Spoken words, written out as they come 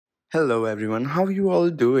Hello everyone, how are you all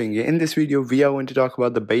doing? In this video, we are going to talk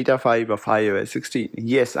about the beta 5 of iOS 16.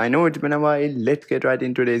 Yes, I know it's been a while. Let's get right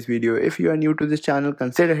into today's video. If you are new to this channel,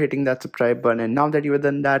 consider hitting that subscribe button. And now that you have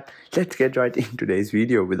done that, let's get right into today's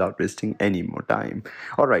video without wasting any more time.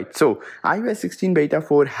 Alright, so iOS 16 beta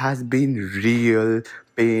 4 has been real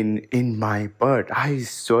pain in my butt. I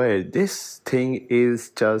swear, this thing is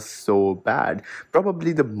just so bad.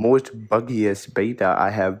 Probably the most buggiest beta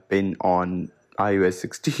I have been on iOS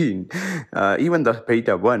 16. Even the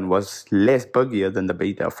beta 1 was less buggier than the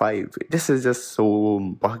beta 5. This is just so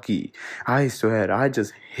buggy. I swear, I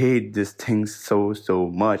just hate this thing so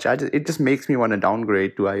much. It just makes me want to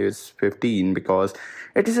downgrade to iOS 15 because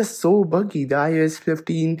it is just so buggy. The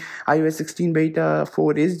iOS 16 beta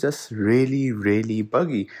 4 is just really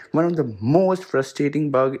buggy. One of the most frustrating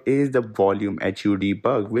bug is the volume HUD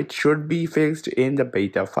bug, which should be fixed in the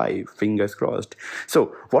beta 5. Fingers crossed.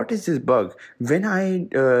 So what is this bug? When I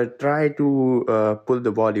try to pull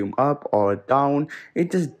the volume up or down,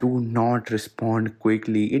 it just do not respond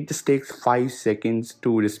quickly. It just takes 5 seconds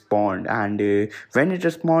to respond, and when it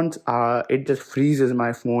responds, it just freezes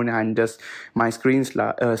my phone, and just my screen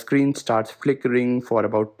starts flickering for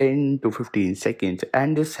about 10 to 15 seconds,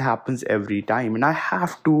 and this happens every time. And I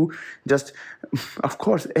have to just, of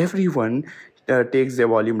course, everyone takes their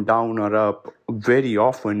volume down or up very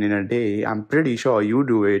often in a day. I'm pretty sure you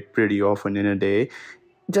do it pretty often in a day.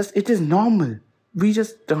 Just, it is normal. We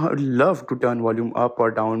just love to turn volume up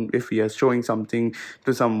or down. If we are showing something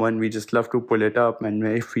to someone, we just love to pull it up, and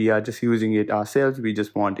if we are just using it ourselves, we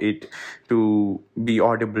just want it to be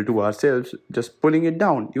audible to ourselves, just pulling it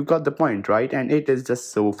down. You got the point, right? And it is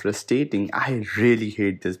just so frustrating. I really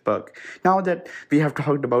hate this bug. Now that we have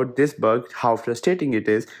talked about this bug, how frustrating it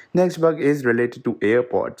is, next bug is related to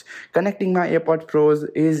AirPods. Connecting my AirPods Pros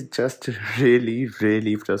is just really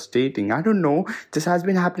frustrating. I don't know, this has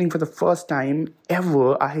been happening for the first time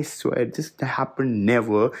ever. I swear, this happened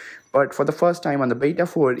never, but for the first time on the beta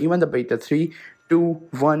 4, even the beta 3, 2,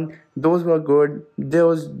 1, those were good.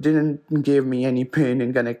 Those didn't give me any pain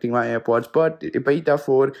in connecting my AirPods, but beta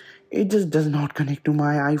 4, it just does not connect to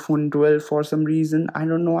my iPhone 12 for some reason. I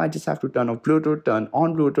don't know. I just have to turn off Bluetooth, turn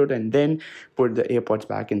on Bluetooth, and then put the AirPods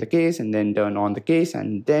back in the case, and then turn on the case,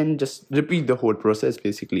 and then just repeat the whole process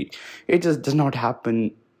basically. It just does not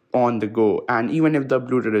happen on the go. And even if the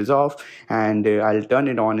Bluetooth is off and I'll turn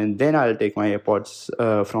it on, and then I'll take my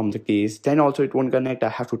AirPods from the case, then also it won't connect. I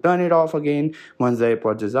have to turn it off again once the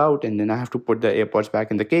AirPods is out, and then I have to put the AirPods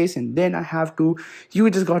back in the case, and then I have to, you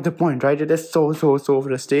just got the point, right? It is so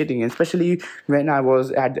frustrating, especially when I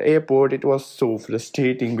was at the airport. It was so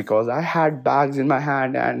frustrating because I had bags in my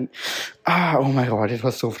hand, and oh my god, it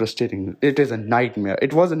was so frustrating. It is a nightmare.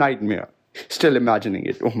 It was a nightmare. Still imagining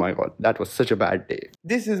it. Oh my god, that was such a bad day.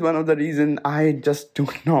 This is one of the reasons I just do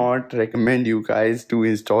not recommend you guys to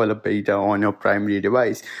install a beta on your primary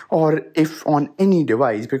device, or if on any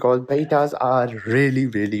device, because betas are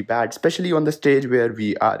really bad, especially on the stage where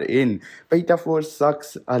we are in. Beta 4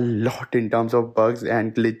 sucks a lot in terms of bugs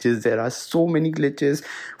and glitches. There are so many glitches.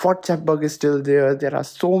 WhatsApp bug is still there. There are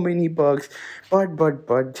so many bugs,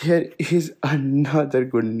 but there is another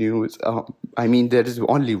good news. I mean, there is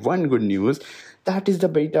only one good news. That is the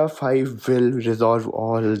beta 5 will resolve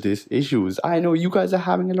all these issues. I know you guys are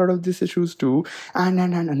having a lot of these issues too. And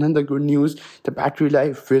another good news, the battery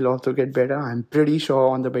life will also get better, I'm pretty sure,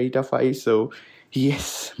 on the beta 5. So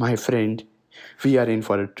yes, my friend, we are in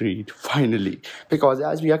for a treat finally, because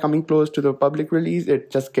as we are coming close to the public release,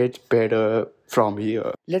 it just gets better from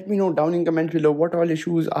here. Let me know down in comments below what all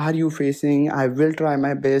issues are you facing. I will try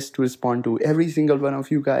my best to respond to every single one of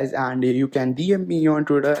you guys, and you can DM me on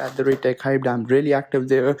Twitter at @TechHyped. I'm really active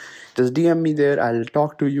there. Just DM me there. I'll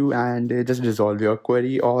talk to you and just resolve your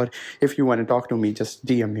query, or if you want to talk to me, just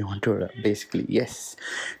DM me on Twitter basically. Yes,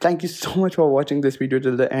 thank you so much for watching this video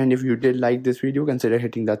till the end. If you did like this video, consider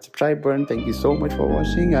hitting that subscribe button. Thank you so much for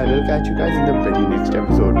watching. I will catch you guys in the very next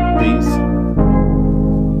episode. Peace.